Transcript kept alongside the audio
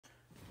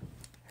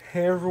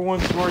Hey everyone,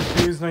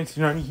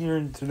 SMS1990 here,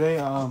 and today,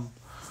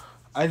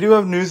 I do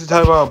have news to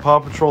talk about PAW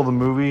Patrol the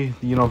movie,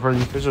 for the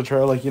official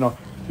trailer, you think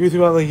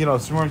about,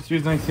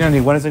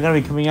 SMS1990, when is it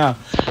going to be coming out?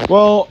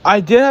 Well, I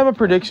did have a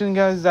prediction,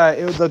 guys,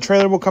 that the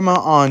trailer will come out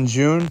on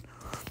June,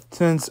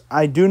 since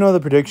I do know the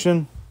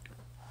prediction,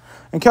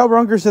 and Cal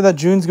Brunker said that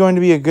June's going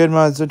to be a good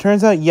month, so it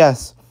turns out,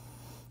 yes,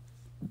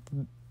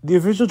 the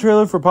official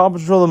trailer for PAW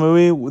Patrol the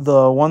movie,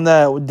 the one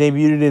that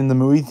debuted in the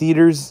movie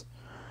theaters,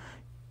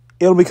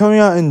 it'll be coming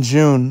out in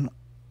June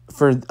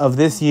of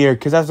this year,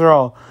 because after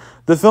all,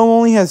 the film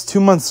only has 2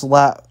 months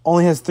left.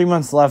 Only has 3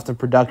 months left of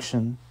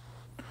production.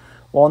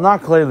 Well,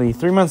 not clearly,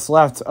 3 months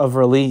left of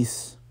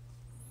release,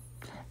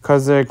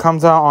 because it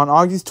comes out on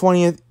August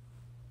 20th,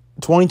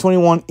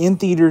 2021 in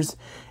theaters,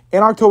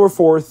 and October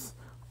 4th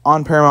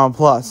on Paramount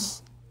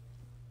Plus.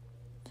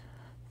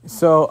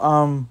 So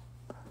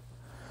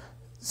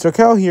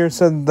Cal here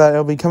said that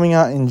it'll be coming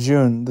out in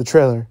June. The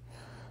trailer.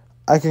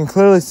 I can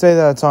clearly say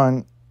that it's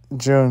on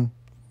June.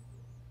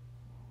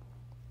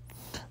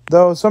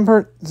 Though some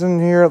person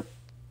here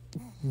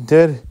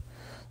did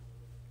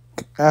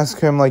ask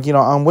him,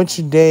 on which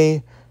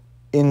day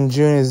in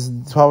June is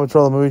PAW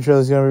Patrol the movie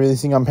trailer is going to be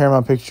releasing on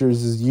Paramount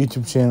Pictures'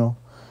 YouTube channel.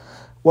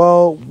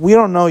 Well, we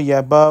don't know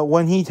yet, but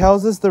when he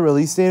tells us the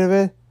release date of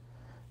it,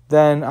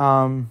 then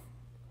I'll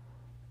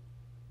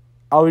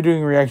be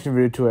doing a reaction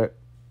video to it.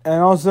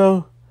 And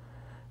also,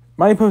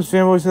 Mighty Pups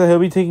Fanboy said that he'll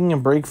be taking a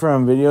break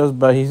from videos,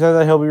 but he said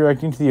that he'll be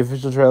reacting to the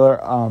official trailer,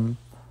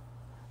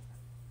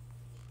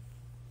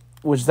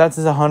 which that's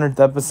his 100th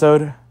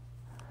episode.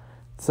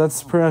 So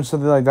that's pretty much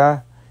something like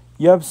that.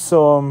 Yep,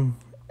 so,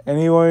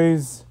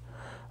 anyways,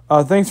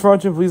 thanks for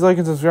watching. Please like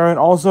and subscribe. And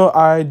also,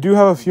 I do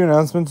have a few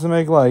announcements to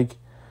make, the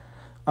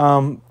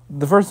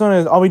first one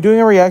is I'll be doing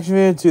a reaction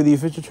video to the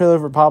official trailer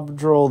for PAW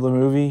Patrol the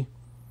movie.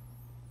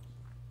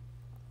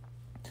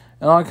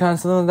 And all that kind of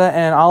stuff like that.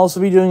 And I'll also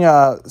be doing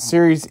a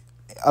series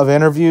of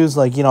interviews,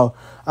 I'm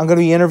going to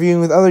be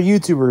interviewing with other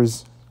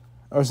YouTubers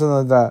or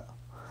something like that.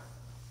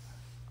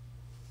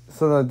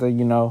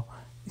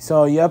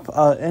 So, yep.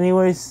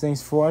 Anyways,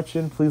 thanks for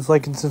watching. Please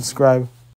like and subscribe.